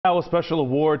Now a special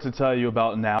award to tell you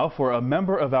about now for a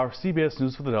member of our CBS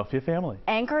News Philadelphia family.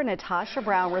 Anchor Natasha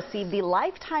Brown received the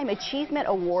Lifetime Achievement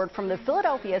Award from the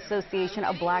Philadelphia Association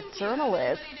of Black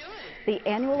Journalists. The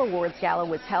annual awards gala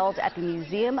was held at the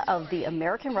Museum of the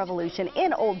American Revolution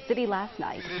in Old City last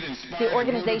night. The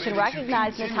organization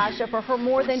recognized Natasha for her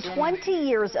more than 20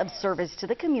 years of service to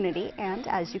the community, and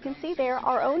as you can see there,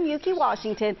 our own Yuki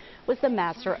Washington was the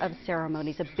master of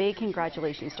ceremonies. A big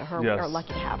congratulations to her. Yes, we are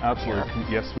lucky to have her absolutely.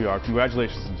 here. Yes, we are.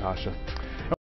 Congratulations, Natasha.